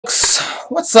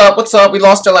what's up? What's up? We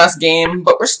lost our last game,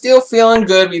 but we're still feeling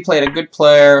good. We played a good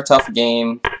player, tough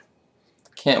game.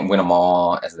 Can't win them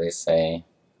all, as they say.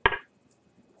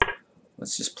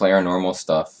 Let's just play our normal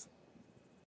stuff.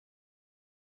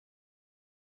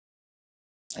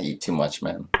 I eat too much,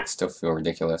 man. I still feel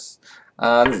ridiculous.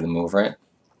 This is the move, right?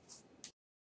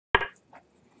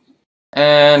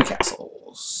 And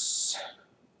castles.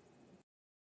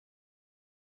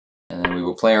 And then we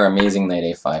will play our amazing knight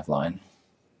a5 line.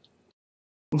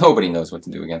 Nobody knows what to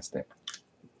do against it.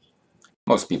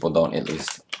 Most people don't, at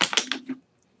least.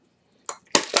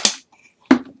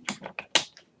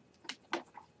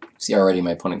 See, already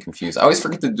my opponent confused. I always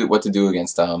forget to do what to do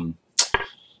against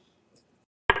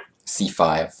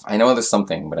c5. I know there's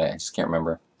something, but I just can't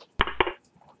remember.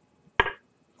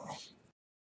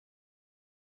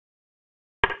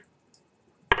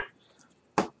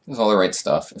 This is all the right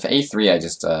stuff. If a3, I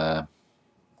just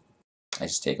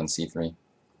take on c3.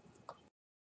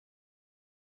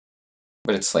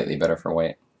 But it's slightly better for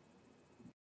white.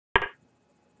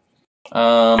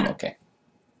 Okay.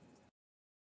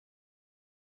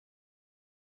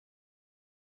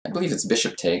 I believe it's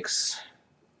bishop takes.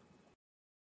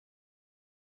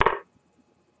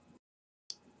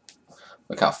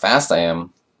 Look how fast I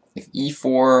am. If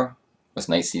e4 was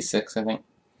knight c6, I think.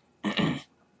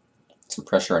 Some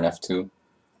pressure on f2.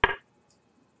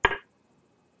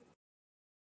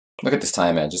 Look at this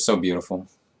time edge, it's so beautiful.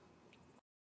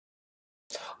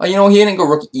 Oh, you know, he didn't go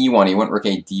rook e1, he went rook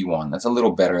a d1. That's a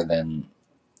little better than,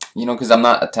 you know, because I'm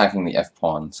not attacking the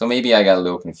f-pawn. So maybe I got a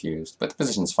little confused, but the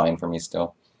position's fine for me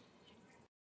still.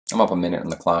 I'm up a minute on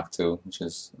the clock too, which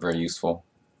is very useful.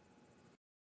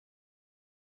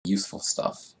 Useful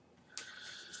stuff.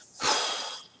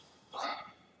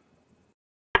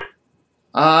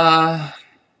 So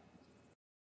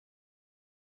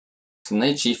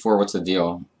knight g4, what's the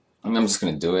deal? I mean, I'm just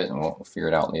gonna do it and we'll figure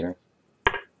it out later.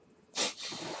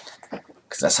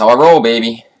 Because that's how I roll,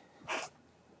 baby.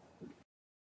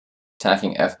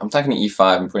 Attacking I'm attacking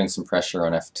e5 and putting some pressure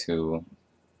on f2.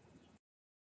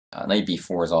 Knight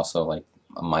b4 is also like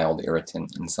a mild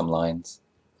irritant in some lines.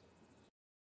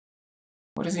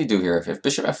 What does he do here? If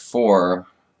bishop f4,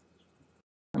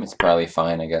 I mean, it's probably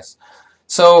fine, I guess.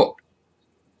 So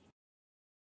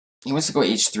he wants to go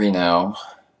h3 now.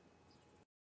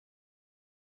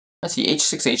 Let's see,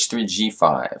 h6, h3,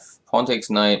 g5. Pawn takes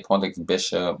knight, pawn takes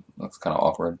bishop. Looks kind of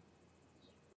awkward.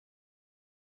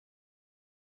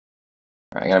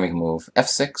 Alright, I gotta make a move.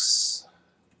 f6.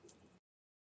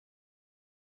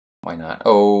 Why not?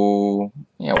 Oh,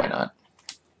 yeah, why not?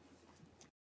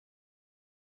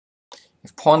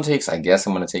 If pawn takes, I guess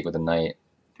I'm gonna take with a knight.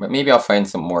 But maybe I'll find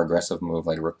some more aggressive move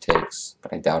like rook takes.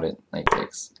 But I doubt it. Knight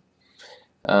takes.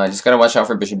 Just gotta watch out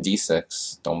for bishop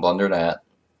d6. Don't blunder that.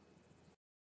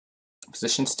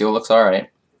 Position still looks alright.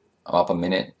 I'm up a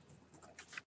minute.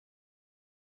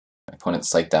 My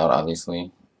opponent's psyched out,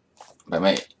 obviously, by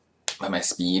my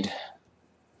speed.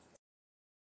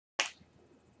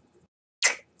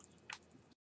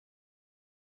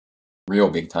 Real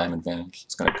big time advantage.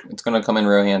 It's gonna come in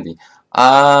real handy.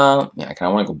 Yeah, I kind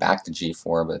of want to go back to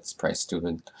g4, but it's probably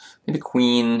stupid. Maybe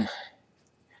queen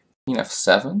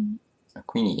f7, or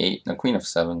queen e8, no, queen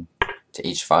f7 to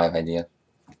h5 idea.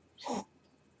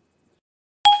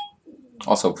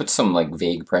 Also, put some like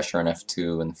vague pressure on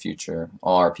f2 in the future.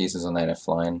 All our pieces on that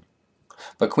f-line.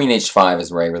 But queen h5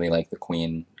 is where I really like the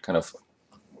queen, kind of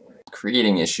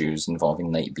creating issues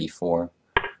involving knight b4.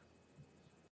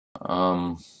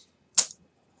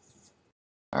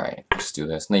 Alright, let's do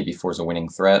this. Knight b4 is a winning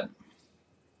threat.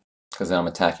 Because then I'm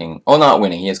attacking... Oh, not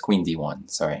winning. He has queen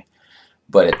d1. Sorry.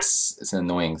 But it's an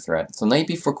annoying threat. So knight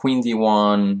b4, queen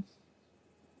d1...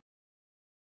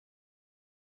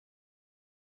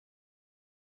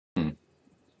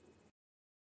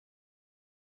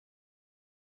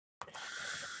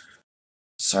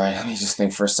 Sorry, let me just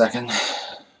think for a second.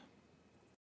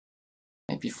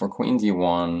 Knight b4, queen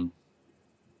d1...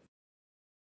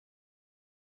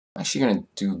 I'm actually gonna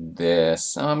do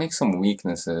this. Make some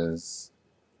weaknesses.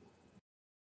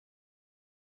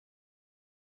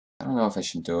 I don't know if I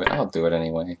should do it. I'll do it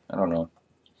anyway. I don't know.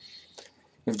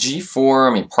 If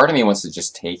g4, I mean, part of me wants to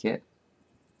just take it.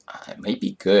 It might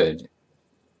be good.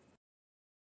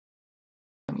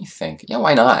 Let me think. Yeah,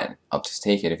 why not? I'll just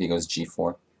take it if he goes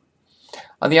g4.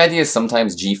 The idea is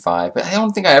sometimes g5, but I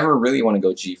don't think I ever really want to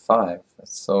go g5.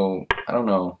 So, I don't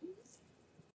know.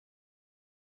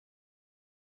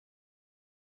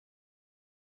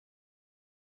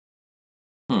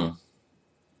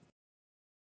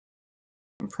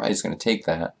 I'm probably just going to take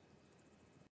that.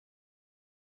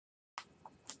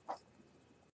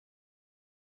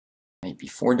 Knight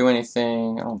b4 do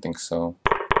anything? I don't think so.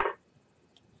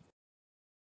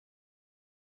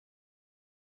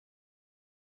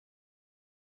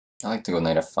 I like to go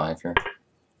knight f5 here.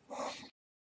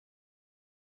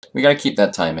 We gotta keep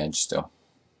that time edge still.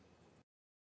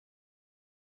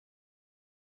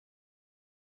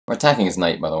 We're attacking his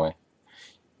knight, by the way.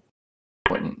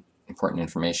 Important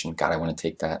information. God, I want to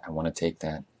take that. I want to take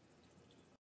that.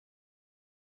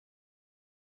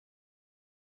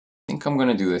 I think I'm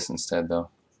gonna do this instead, though.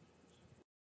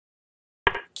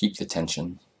 Keep the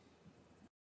tension.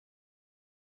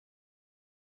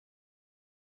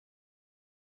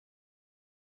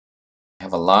 I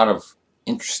have a lot of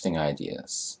interesting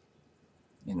ideas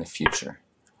in the future.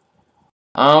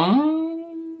 Knight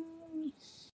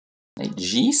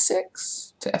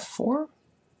g6 to f4.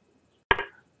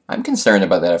 I'm concerned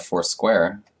about that f4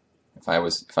 square. If I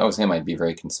was him, I'd be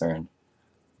very concerned.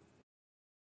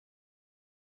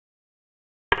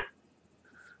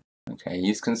 Okay,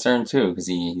 he's concerned too because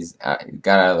he's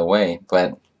got out of the way.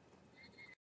 But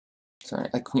sorry,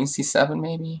 like queen c7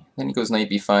 maybe. Then he goes knight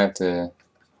b5 to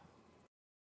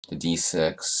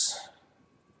d6.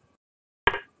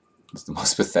 It's the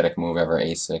most pathetic move ever.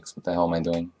 A6. What the hell am I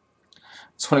doing? I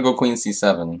just want to go queen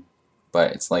c7,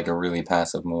 but it's like a really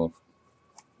passive move.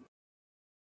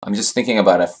 I'm just thinking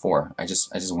about f4. I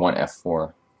just want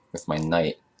f4 with my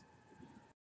knight.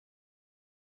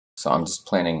 So I'm just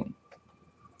planning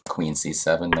queen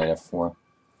c7, knight f4.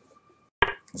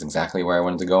 That's exactly where I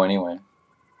wanted to go anyway.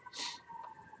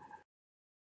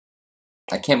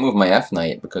 I can't move my f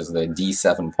knight because of the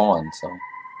d7 pawn, so.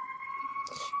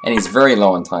 And he's very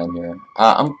low on time here.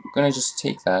 I'm gonna just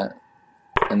take that,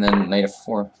 and then knight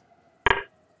f4.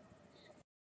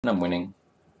 And I'm winning.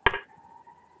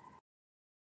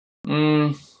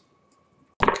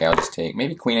 Okay, I'll just take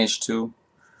maybe queen h2.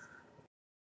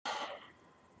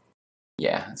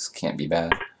 Yeah, this can't be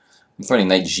bad. I'm threatening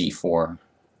knight g4.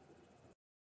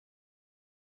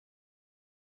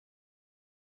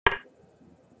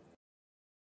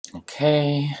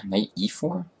 Okay, knight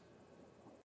e4.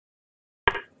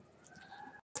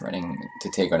 Threatening to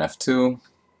take on f2.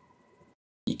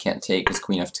 He can't take because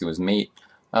queen f2 is mate.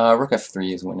 Rook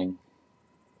f3 is winning.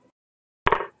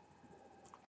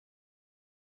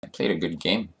 I played a good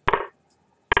game.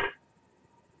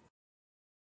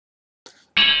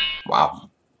 Wow.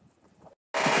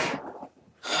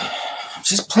 I'm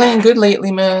just playing good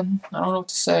lately, man. I don't know what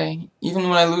to say. Even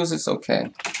when I lose, it's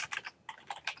okay.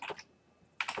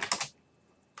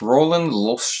 Roland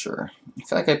Loetscher. I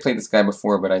feel like I played this guy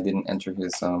before, but I didn't enter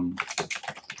his, oh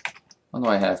no,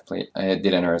 I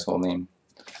did enter his whole name.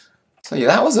 So yeah,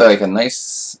 that was like a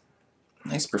nice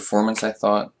performance, I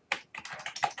thought.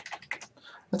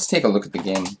 Let's take a look at the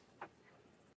game.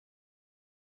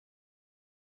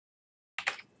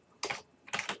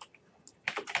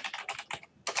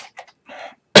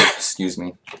 Excuse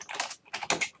me.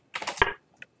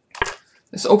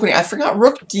 This opening, I forgot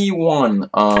rook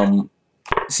d1.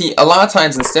 See, a lot of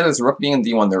times instead of this rook being in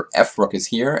d1, their f rook is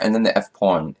here, and then the f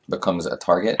pawn becomes a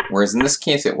target. Whereas in this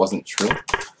case, it wasn't true.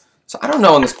 So I don't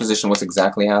know in this position what's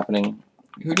exactly happening.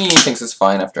 Houdini thinks it's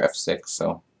fine after f6,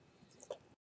 so.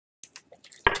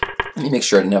 Let me make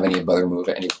sure I didn't have any other move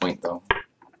at any point, though.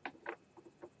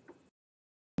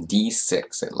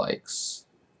 d6 it likes.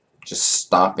 Just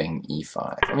stopping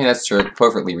e5. I mean, that's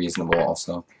perfectly reasonable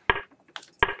also.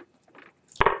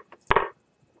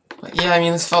 But yeah, I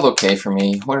mean, this felt okay for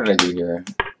me. What did I do here?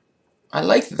 I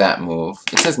like that move.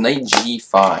 It says knight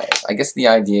g5. I guess the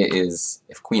idea is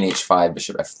if queen h5,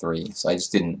 bishop f3. So I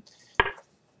just didn't...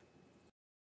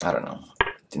 I don't know.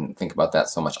 Didn't think about that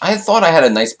so much. I thought I had a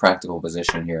nice practical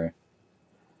position here.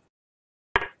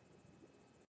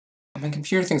 My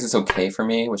computer thinks it's okay for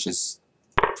me, which is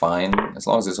fine. As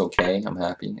long as it's okay, I'm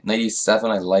happy. Knight e7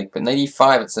 I like, but knight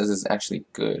e5 it says is actually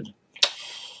good.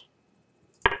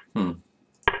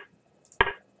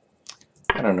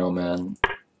 I don't know, man.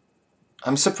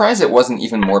 I'm surprised it wasn't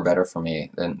even more better for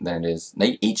me than it is.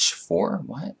 Knight h4?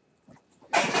 What?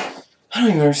 I don't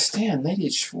even understand. Knight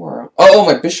h4. Oh,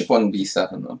 my bishop on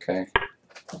b7. Okay.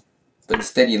 But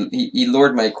instead he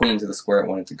lured my queen to the square it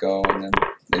wanted to go, and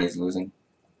then he's losing.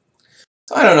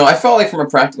 So I don't know. I felt like from a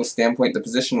practical standpoint the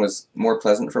position was more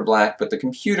pleasant for black, but the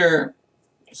computer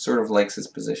sort of likes his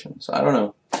position. So I don't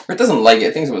know. Or it doesn't like it.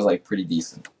 It thinks it was like pretty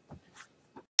decent.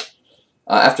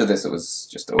 After this, it was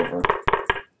just over.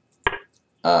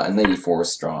 And knight e4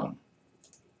 was strong.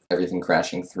 Everything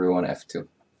crashing through on f2.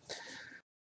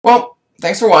 Well,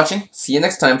 thanks for watching. See you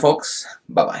next time, folks.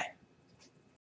 Bye-bye.